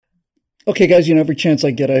Okay, guys, every chance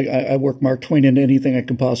I get, I work Mark Twain into anything I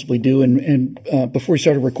can possibly do. And before we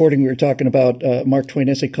started recording, we were talking about Mark Twain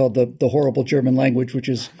essay called the Horrible German Language, which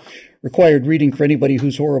is required reading for anybody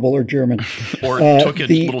who's horrible or German. Or took a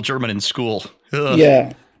little German in school. Ugh.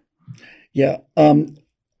 Yeah. Yeah.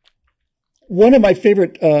 One of my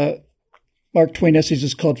favorite Mark Twain essays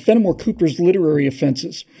is called Fenimore Cooper's Literary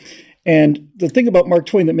Offenses. And the thing about Mark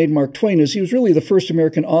Twain that made Mark Twain is he was really the first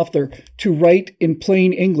American author to write in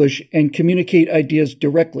plain English and communicate ideas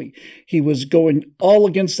directly. He was going all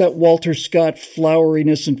against that Walter Scott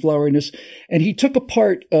floweriness. And he took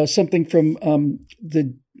apart something from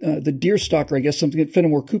the Deerstalker, I guess, something that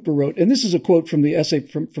Fenimore Cooper wrote. And this is a quote from the essay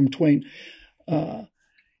from Twain.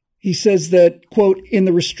 He says that, quote, in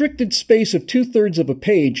the restricted space of 2/3 of a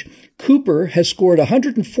page, Cooper has scored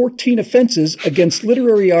 114 offenses against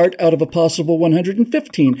literary art out of a possible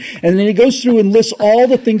 115. And then he goes through and lists all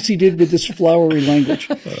the things he did with this flowery language.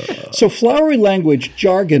 So flowery language,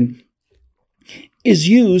 jargon, is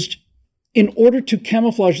used in order to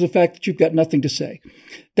camouflage the fact that you've got nothing to say.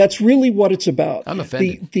 That's really what it's about. I'm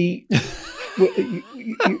offended.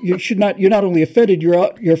 You should not. You're not only offended.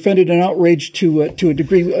 You're offended and outraged to a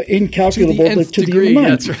degree incalculable to the human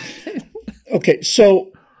mind. That's right. Okay,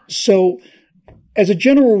 so as a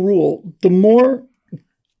general rule, the more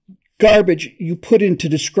garbage you put into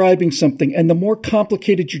describing something, and the more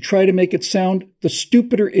complicated you try to make it sound, the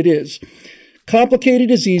stupider it is.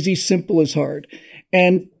 Complicated is easy. Simple is hard.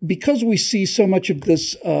 And because we see so much of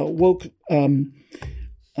this woke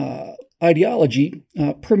ideology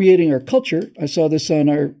permeating our culture, I saw this on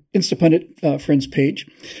our Instapundit friends page.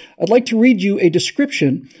 I'd like to read you a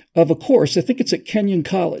description of a course. I think it's at Kenyon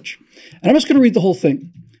College. And I'm just going to read the whole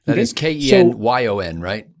thing. That is Kenyon,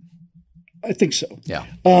 right? I think so. Yeah.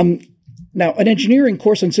 Now, an engineering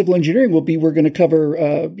course on civil engineering will be, we're going to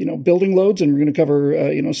cover, building loads, and we're going to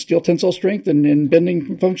cover, steel tensile strength and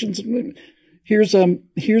bending functions. Here's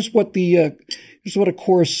what a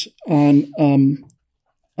course on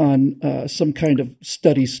some kind of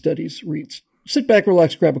studies reads. Sit back,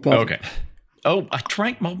 relax, grab a coffee. Okay. Oh, I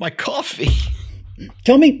drank my coffee.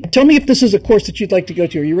 Tell me if this is a course that you'd like to go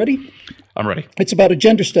to. Are you ready? I'm ready. It's about a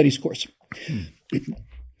gender studies course.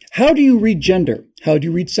 How do you read gender? How do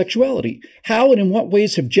you read sexuality? How and in what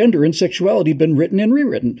ways have gender and sexuality been written and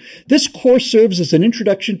rewritten? This course serves as an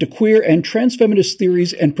introduction to queer and transfeminist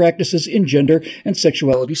theories and practices in gender and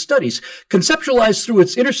sexuality studies. Conceptualized through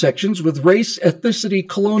its intersections with race, ethnicity,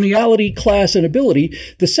 coloniality, class, and ability,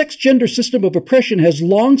 the sex-gender system of oppression has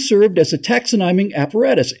long served as a taxonomizing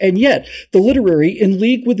apparatus. And yet, the literary, in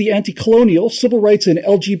league with the anti-colonial, civil rights, and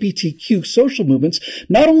LGBTQ social movements,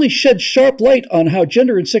 not only sheds sharp light on how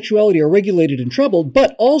gender and sexuality are regulated and troubled,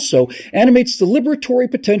 but also animates the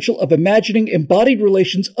liberatory potential of imagining embodied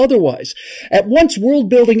relations otherwise. At once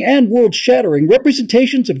world-building and world-shattering,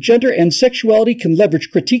 representations of gender and sexuality can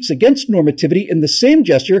leverage critiques against normativity in the same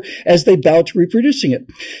gesture as they bow to reproducing it.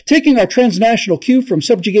 Taking our transnational cue from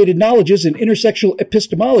subjugated knowledges and intersectional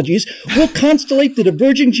epistemologies, we'll constellate the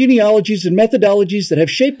diverging genealogies and methodologies that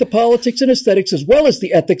have shaped the politics and aesthetics as well as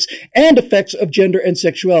the ethics and effects of gender and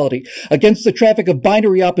sexuality. Against the traffic of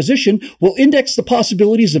binary opposition, we'll index the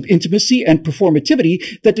possibilities of intimacy and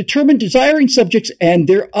performativity that determine desiring subjects and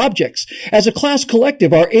their objects. As a class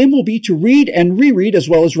collective, our aim will be to read and reread as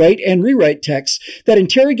well as write and rewrite texts that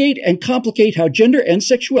interrogate and complicate how gender and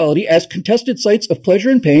sexuality as contested sites of pleasure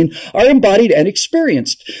and pain are embodied and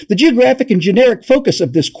experienced. The geographic and generic focus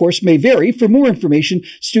of this course may vary. For more information,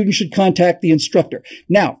 students should contact the instructor.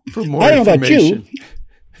 Now, I don't know about you.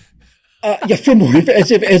 For more,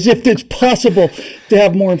 as if it's possible to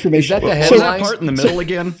have more information. Is that the headline? So that part in the middle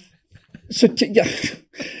again?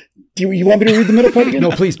 Do you want me to read the middle part again?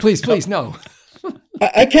 No, please, no.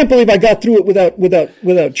 I can't believe I got through it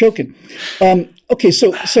without choking. Okay,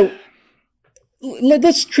 so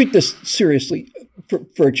let's treat this seriously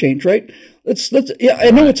for a change, right? Let's.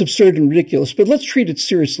 I know it's absurd and ridiculous, but let's treat it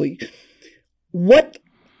seriously. What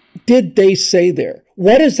did they say there?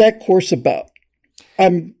 What is that course about?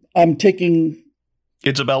 I'm taking.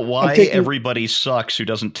 It's about why everybody sucks who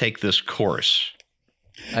doesn't take this course.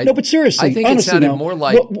 No, but seriously, I think honestly, it sounded more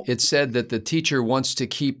like it said that the teacher wants to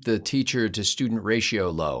keep the teacher to student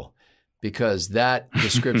ratio low because that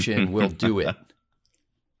description will do it.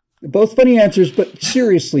 Both funny answers, but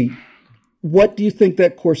seriously, what do you think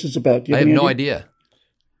that course is about? I have no idea.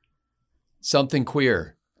 Something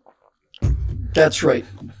queer. That's right.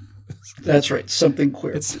 That's right. Something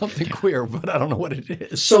queer. It's something queer, but I don't know what it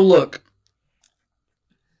is. So look,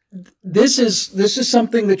 this is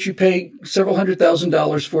something that you pay several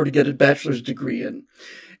 $100,000 for to get a bachelor's degree in.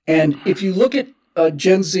 And if you look at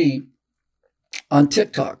Gen Z, on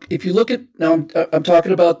TikTok. If you look at, now I'm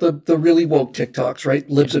talking about the really woke TikToks, right?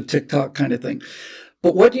 Libs of TikTok kind of thing.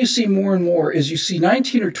 But what you see more and more is you see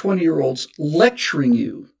 19 or 20-year-olds lecturing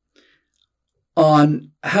you on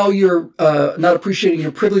how you're not appreciating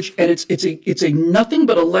your privilege, and it's a nothing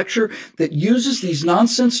but a lecture that uses these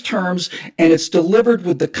nonsense terms, and it's delivered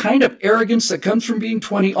with the kind of arrogance that comes from being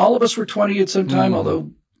 20. All of us were 20 at some time, although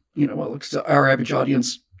our average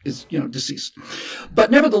audience is deceased. But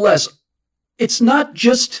nevertheless, it's not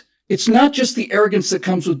just the arrogance that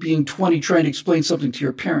comes with being 20, trying to explain something to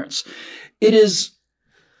your parents. It is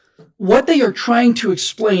what they are trying to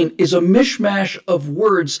explain is a mishmash of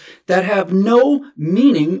words that have no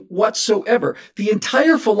meaning whatsoever. The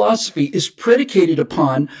entire philosophy is predicated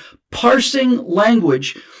upon parsing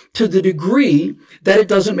language to the degree that it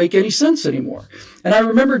doesn't make any sense anymore. And I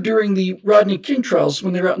remember during the Rodney King trials,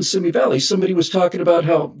 when they were out in Simi Valley, somebody was talking about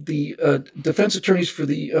how the defense attorneys for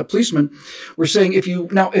the policemen were saying,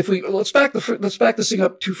 let's back this thing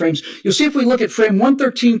up 2 frames. You'll see if we look at frame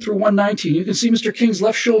 113 through 119, you can see Mr. King's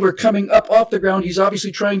left shoulder coming up off the ground. He's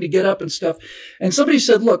obviously trying to get up and stuff. And somebody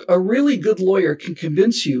said, look, a really good lawyer can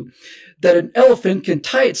convince you that an elephant can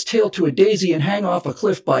tie its tail to a daisy and hang off a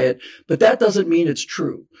cliff by it, but that doesn't mean it's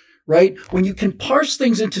true, right? When you can parse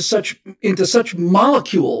things into such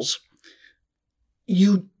molecules,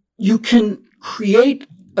 you can create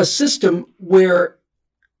a system where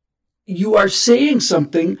you are saying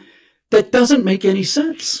something that doesn't make any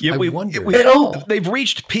sense. Yeah, at all. They've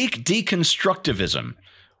reached peak deconstructivism,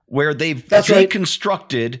 where they've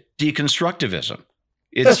deconstructed deconstructivism.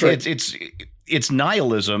 It's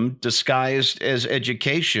nihilism disguised as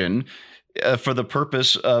education for the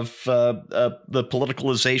purpose of the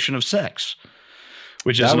politicalization of sex,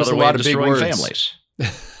 which is another way of destroying families.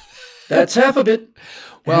 That's half of it.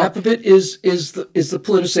 Well, half of it is the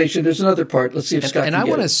politicization. There's another part. Let's see if Scott can I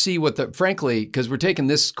want to see frankly, because we're taking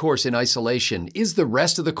this course in isolation, is the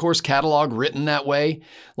rest of the course catalog written that way?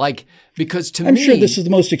 Because to me, I'm sure this is the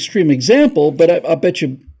most extreme example, but I'll bet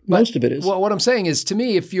you most of it is. Well, what I'm saying is, to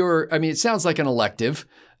me, it sounds like an elective,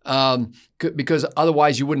 because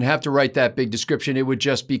otherwise you wouldn't have to write that big description. It would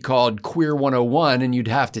just be called Queer 101 and you'd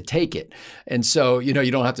have to take it. And so, you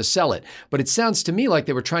don't have to sell it. But it sounds to me like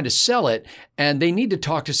they were trying to sell it, and they need to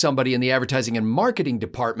talk to somebody in the advertising and marketing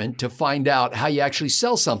department to find out how you actually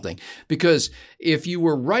sell something. Because if you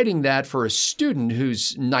were writing that for a student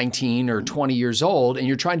who's 19 or 20 years old and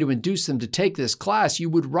you're trying to induce them to take this class, you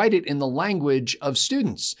would write it in the language of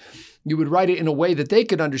students. You would write it in a way that they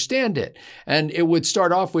could understand it. And it would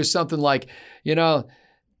start off with something like, do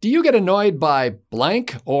you get annoyed by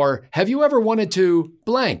blank? Or have you ever wanted to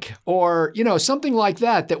blank? Or, something like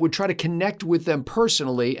that would try to connect with them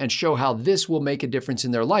personally and show how this will make a difference in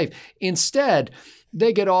their life. Instead,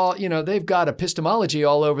 they get all, they've got epistemology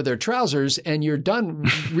all over their trousers, and you're done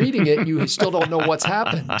reading it. You still don't know what's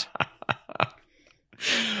happened.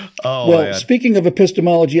 Oh, well, man. Speaking of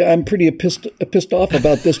epistemology, I'm pretty pissed off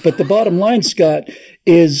about this, but the bottom line, Scott,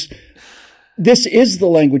 is this is the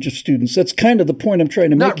language of students. That's kind of the point I'm trying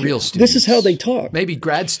to make. Not real students. This is how they talk. Maybe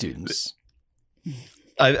grad students.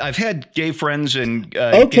 I've had gay friends and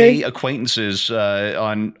gay acquaintances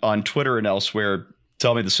on Twitter and elsewhere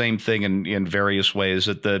tell me the same thing in various ways,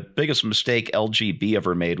 that the biggest mistake LGB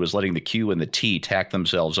ever made was letting the Q and the T tack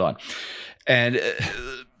themselves on. And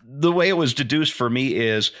the way it was deduced for me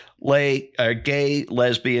is gay,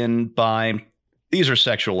 lesbian, bi, these are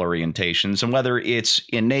sexual orientations. And whether it's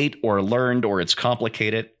innate or learned or it's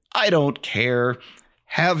complicated, I don't care.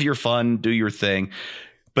 Have your fun, do your thing.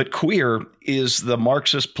 But queer is the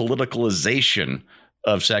Marxist politicalization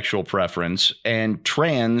of sexual preference, and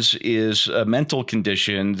trans is a mental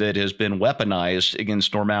condition that has been weaponized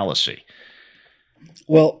against normalcy.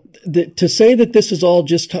 Well, to say that this is all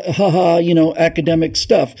just academic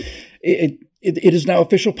stuff, it is now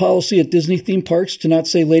official policy at Disney theme parks to not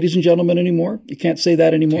say ladies and gentlemen anymore. You can't say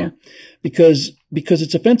that anymore because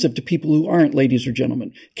it's offensive to people who aren't ladies or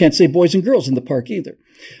gentlemen. Can't say boys and girls in the park either.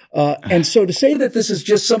 And so to say that this is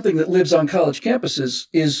just something that lives on college campuses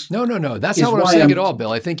is no. That's not what I'm saying at all,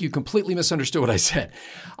 Bill. I think you completely misunderstood what I said.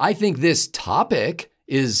 I think this topic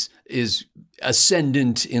is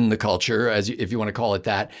ascendant in the culture, if you want to call it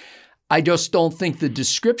that. I just don't think the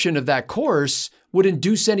description of that course would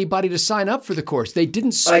induce anybody to sign up for the course. They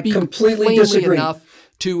didn't speak plainly enough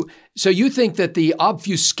to. So you think that the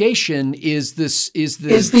obfuscation is the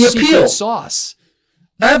secret appeal sauce?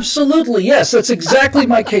 Absolutely, yes. That's exactly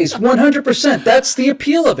my case. 100%. That's the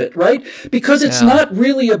appeal of it, right? Because it's not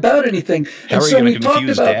really about anything. And so we talked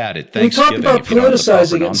about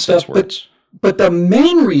politicizing and stuff, but the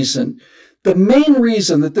main reason The main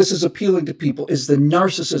reason that this is appealing to people is the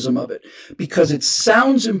narcissism of it, because it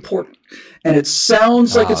sounds important and it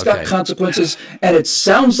sounds like it's got consequences and it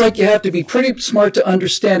sounds like you have to be pretty smart to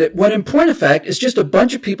understand it, when in point of fact, it's just a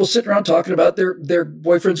bunch of people sitting around talking about their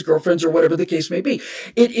boyfriends, girlfriends, or whatever the case may be.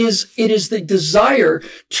 It is the desire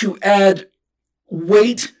to add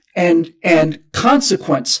weight and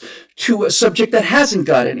consequence to a subject that hasn't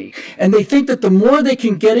got any. And they think that the more they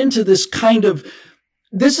can get into this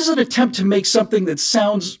this is an attempt to make something that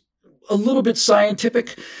sounds a little bit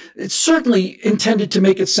scientific. It's certainly intended to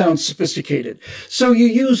make it sound sophisticated. So you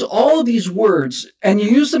use all of these words, and you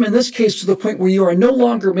use them in this case to the point where you are no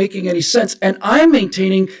longer making any sense. And I'm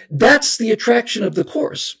maintaining that's the attraction of the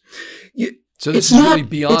course. So this is really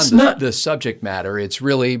beyond the subject matter. It's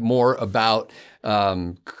really more about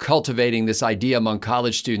cultivating this idea among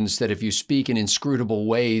college students that if you speak in inscrutable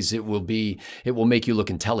ways, it will make you look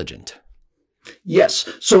intelligent. Yes.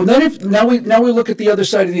 So then now we look at the other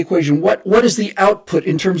side of the equation. What is the output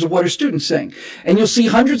in terms of what are students saying? And you'll see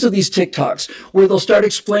hundreds of these TikToks where they'll start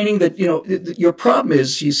explaining that, your problem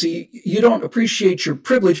is, you see, you don't appreciate your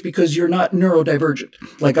privilege because you're not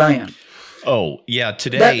neurodivergent like I am. Oh, yeah.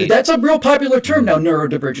 Today. That's a real popular term now,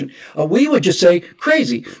 neurodivergent. We would just say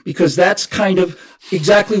crazy because that's kind of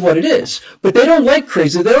exactly what it is. But they don't like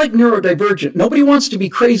crazy. They like neurodivergent. Nobody wants to be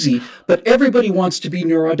crazy, but everybody wants to be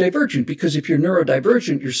neurodivergent, because if you're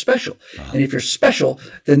neurodivergent, you're special. And if you're special,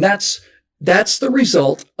 then that's the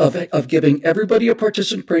result of giving everybody a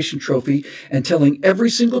participation trophy and telling every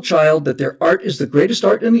single child that their art is the greatest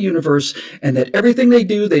art in the universe and that everything they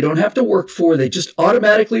do, they don't have to work for. They just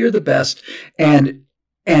automatically are the best. And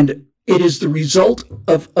it is the result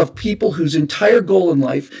of people whose entire goal in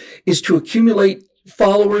life is to accumulate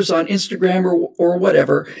followers on Instagram or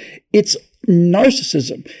whatever. It's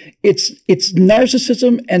narcissism. It's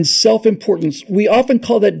narcissism and self-importance. We often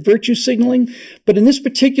call that virtue signaling, but in this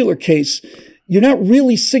particular case, you're not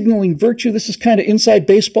really signaling virtue. This is kind of inside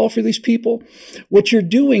baseball for these people. What you're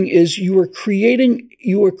doing is you are creating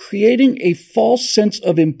a false sense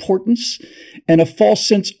of importance and a false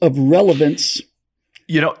sense of relevance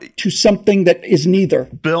to something that is neither.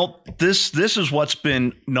 Bill, this is what's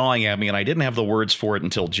been gnawing at me, and I didn't have the words for it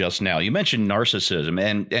until just now. You mentioned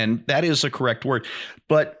narcissism, and that is the correct word.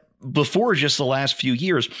 But before just the last few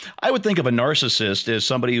years, I would think of a narcissist as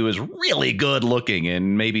somebody who is really good looking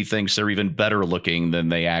and maybe thinks they're even better looking than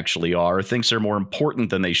they actually are, or thinks they're more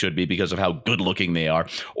important than they should be because of how good looking they are,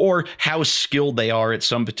 or how skilled they are at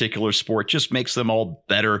some particular sport just makes them all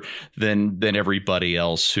better than everybody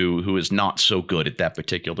else who is not so good at that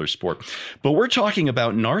particular sport. But we're talking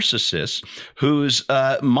about narcissists whose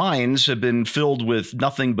minds have been filled with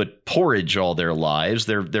nothing but porridge all their lives.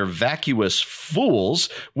 They're vacuous fools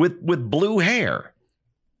with blue hair.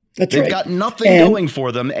 They've got nothing going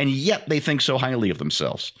for them, and yet they think so highly of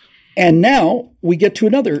themselves. And now we get to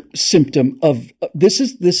another symptom of this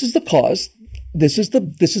is the cause. This is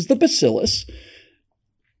the bacillus.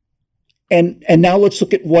 And now let's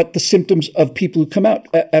look at what the symptoms of people who come out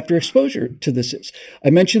after exposure to this is. I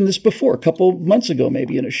mentioned this before, a couple months ago,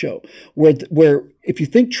 maybe in a show, where if you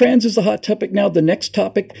think trans is the hot topic now, the next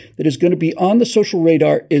topic that is going to be on the social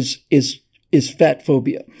radar is fat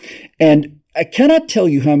phobia. And I cannot tell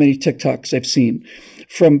you how many TikToks I've seen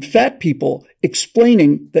from fat people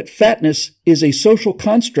explaining that fatness is a social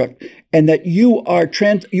construct and that you are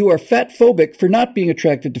fat phobic for not being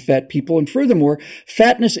attracted to fat people. And furthermore,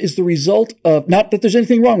 fatness is the result of, not that there's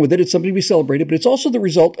anything wrong with it, it's something to be celebrated, but it's also the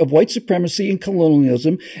result of white supremacy and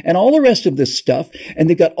colonialism and all the rest of this stuff. And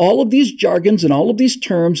they got all of these jargons and all of these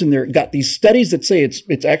terms, and they've got these studies that say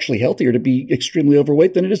it's actually healthier to be extremely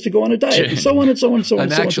overweight than it is to go on a diet, and so on and so on and so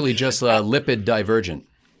on. I'm actually just lipid divergent.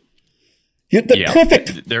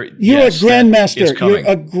 Perfect. You're a grandmaster. You're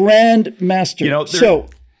a grandmaster.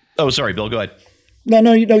 Oh, sorry, Bill. Go ahead.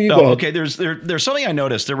 No, you go ahead. Okay. There's something I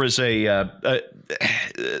noticed. There was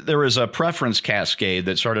a preference cascade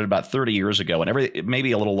that started about 30 years ago, and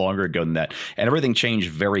maybe a little longer ago than that, and everything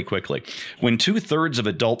changed very quickly. When 2/3 of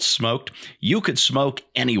adults smoked, you could smoke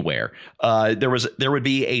anywhere. There would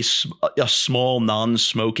be a small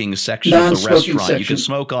non-smoking section of the restaurant. You could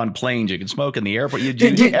smoke on planes. You could smoke in the airport.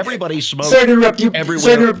 Everybody smoked. Sorry to interrupt you.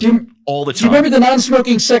 Everywhere. All the time. Do you remember the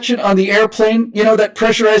non-smoking section on the airplane? You know, that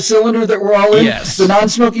pressurized cylinder that we're all in? Yes. The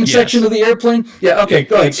non-smoking section of the airplane? Yeah, okay,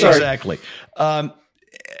 go ahead. Sorry. Exactly.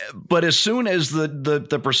 But as soon as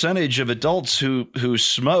the percentage of adults who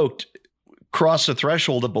smoked crossed the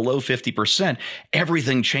threshold of below 50%,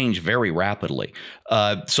 everything changed very rapidly.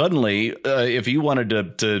 Suddenly, if you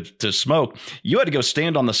wanted to smoke, you had to go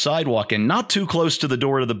stand on the sidewalk and not too close to the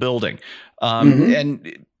door of the building.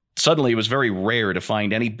 And suddenly it was very rare to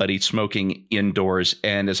find anybody smoking indoors.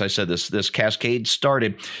 And as I said, this cascade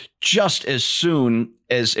started just as soon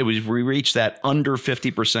as we reached that under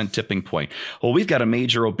 50% tipping point. Well, we've got a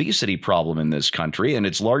major obesity problem in this country, and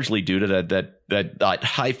it's largely due to that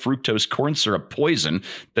high fructose corn syrup poison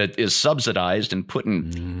that is subsidized and put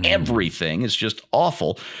in everything. It's just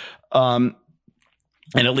awful.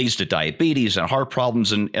 And it leads to diabetes and heart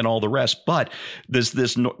problems and all the rest. But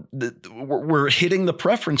we're hitting the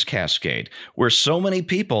preference cascade where so many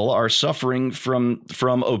people are suffering from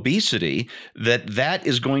obesity that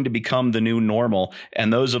is going to become the new normal.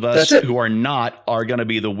 And those of us who are not are going to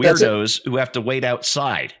be the weirdos who have to wait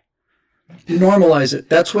outside. Normalize it.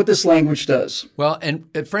 That's what this language does. Well, and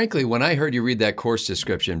frankly, when I heard you read that course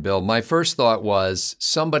description, Bill, my first thought was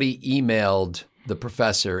somebody emailed the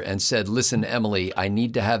professor and said, listen, Emily, I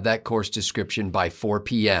need to have that course description by 4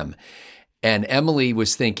 p.m. And Emily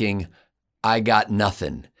was thinking, I got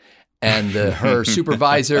nothing. And her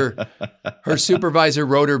supervisor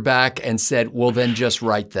wrote her back and said, well, then just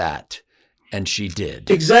write that. And she did.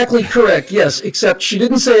 Exactly correct. Yes. Except she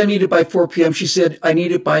didn't say I need it by 4 p.m. She said I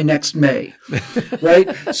need it by next May. Right.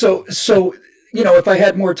 So, if I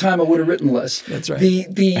had more time, I would have written less. That's right.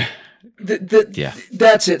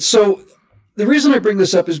 That's it. So the reason I bring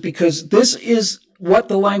this up is because this is what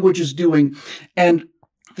the language is doing. And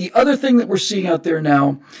the other thing that we're seeing out there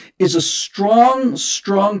now is a strong,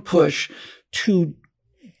 strong push to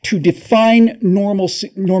define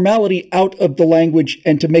normality out of the language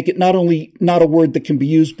and to make it not only not a word that can be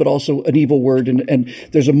used, but also an evil word. And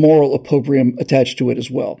there's a moral opprobrium attached to it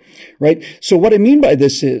as well. Right. So what I mean by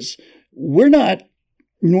this is we're not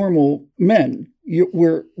normal men.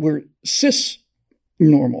 We're cis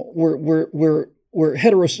normal. We're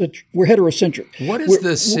heterocentric. What does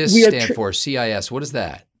the cis stand for? CIS. What is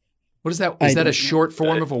that? What is that? Is that a short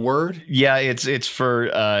form of a word? Yeah, it's for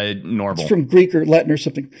normal. It's from Greek or Latin or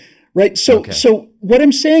something, right? So what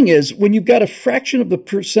I'm saying is, when you've got a fraction of the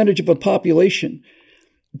percentage of a population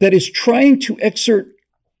that is trying to exert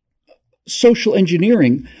social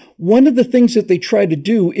engineering, one of the things that they try to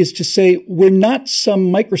do is to say we're not some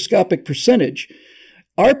microscopic percentage.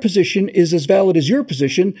 Our position is as valid as your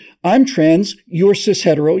position. I'm trans, you're cis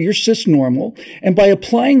hetero, you're cis normal. And by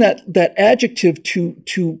applying that adjective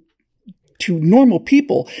to normal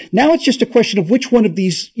people, now it's just a question of which one of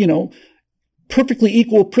these, perfectly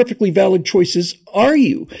equal, perfectly valid choices are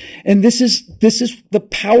you? And this is the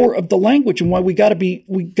power of the language and why we gotta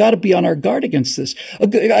be on our guard against this.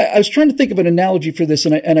 I was trying to think of an analogy for this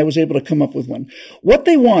and I was able to come up with one. What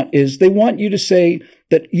they want is they want you to say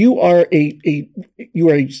that you're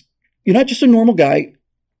not just a normal guy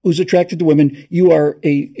who's attracted to women. You are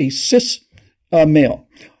a cis male.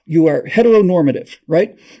 You are heteronormative,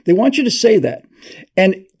 right? They want you to say that.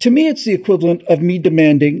 And to me, it's the equivalent of me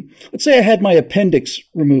demanding, let's say I had my appendix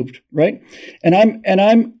removed, right? And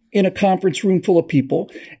I'm in a conference room full of people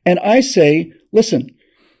and I say, listen,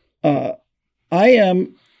 I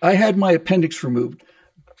had my appendix removed,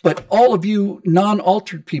 but all of you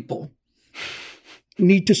non-altered people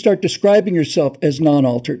need to start describing yourself as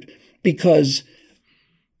non-altered because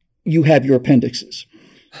you have your appendices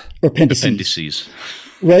or appendices.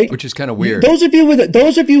 Right, which is kind of weird. Those of you with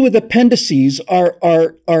appendices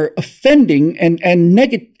are offending and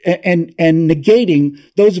negating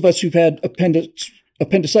those of us who've had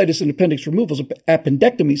appendicitis and appendix removals,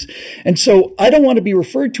 appendectomies. And so I don't want to be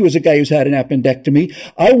referred to as a guy who's had an appendectomy.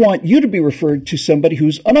 I want you to be referred to somebody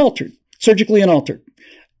who's unaltered, surgically unaltered,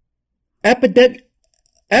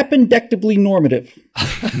 appendectably normative.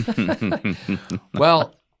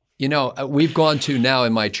 Well. We've gone to now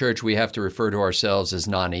in my church, we have to refer to ourselves as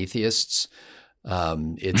non-atheists.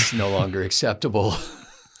 It's no longer acceptable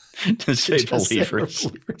to say believers.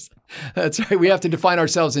 That's right. We have to define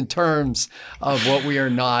ourselves in terms of what we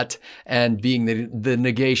are not and being the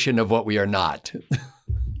negation of what we are not.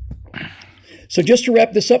 So just to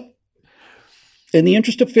wrap this up, in the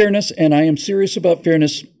interest of fairness, and I am serious about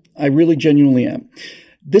fairness, I really genuinely am.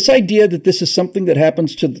 This idea that this is something that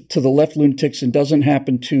happens to the left lunatics and doesn't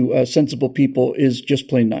happen to sensible people is just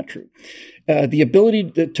plain not true. The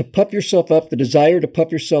ability to puff yourself up, the desire to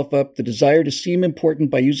puff yourself up, the desire to seem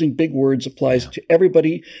important by using big words applies to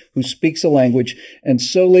everybody who speaks a language. And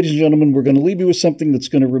so, ladies and gentlemen, we're going to leave you with something that's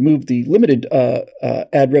going to remove the limited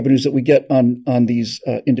ad revenues that we get on these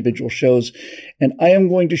individual shows. And I am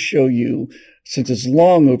going to show you, since it's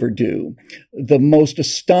long overdue, the most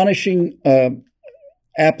astonishing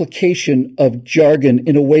application of jargon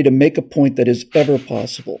in a way to make a point that is ever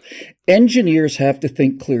possible. Engineers have to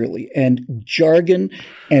think clearly, and jargon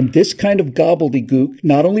and this kind of gobbledygook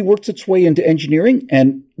not only works its way into engineering,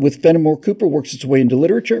 and with Fenimore Cooper works its way into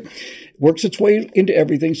literature, works its way into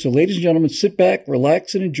everything. So ladies and gentlemen, sit back,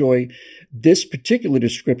 relax, and enjoy this particular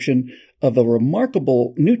description of a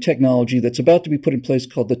remarkable new technology that's about to be put in place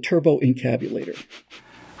called the Turbo Encabulator.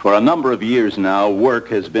 For a number of years now, work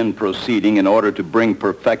has been proceeding in order to bring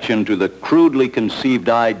perfection to the crudely conceived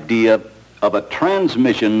idea of a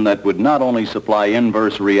transmission that would not only supply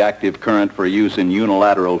inverse reactive current for use in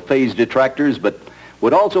unilateral phase detractors, but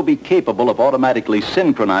would also be capable of automatically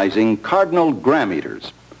synchronizing cardinal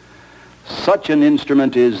grammeters. Such an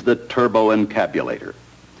instrument is the Turbo Encabulator.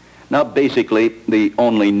 Now, basically, the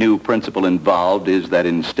only new principle involved is that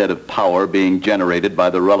instead of power being generated by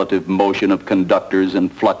the relative motion of conductors and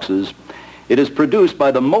fluxes, it is produced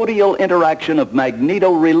by the modial interaction of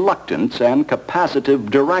magneto-reluctance and capacitive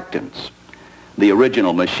diractance. The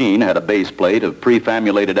original machine had a base plate of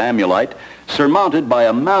prefamulated amulite surmounted by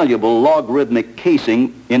a malleable logarithmic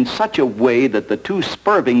casing in such a way that the two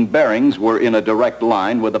spurving bearings were in a direct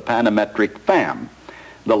line with a panametric fam.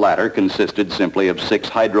 The latter consisted simply of 6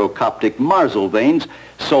 hydrocoptic Marsal vanes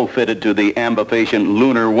so fitted to the ambifacient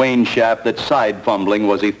lunar wane shaft that side fumbling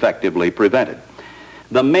was effectively prevented.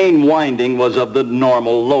 The main winding was of the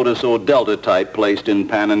normal Lotus O-delta type placed in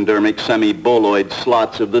panendermic semi-boloid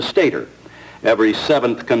slots of the stator, every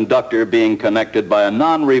 7th conductor being connected by a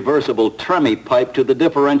non-reversible Tremie pipe to the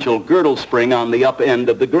differential girdle spring on the up end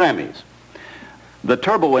of the Grammys. The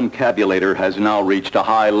Turbo Encabulator has now reached a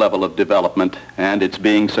high level of development, and it's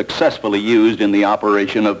being successfully used in the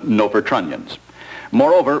operation of Nofertronians.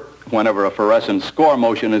 Moreover, whenever a fluorescent score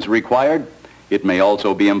motion is required, it may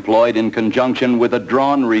also be employed in conjunction with a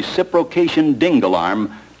drawn reciprocation dingle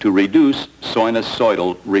arm to reduce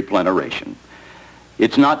sinusoidal repleneration.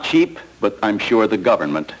 It's not cheap, but I'm sure the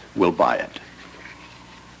government will buy it.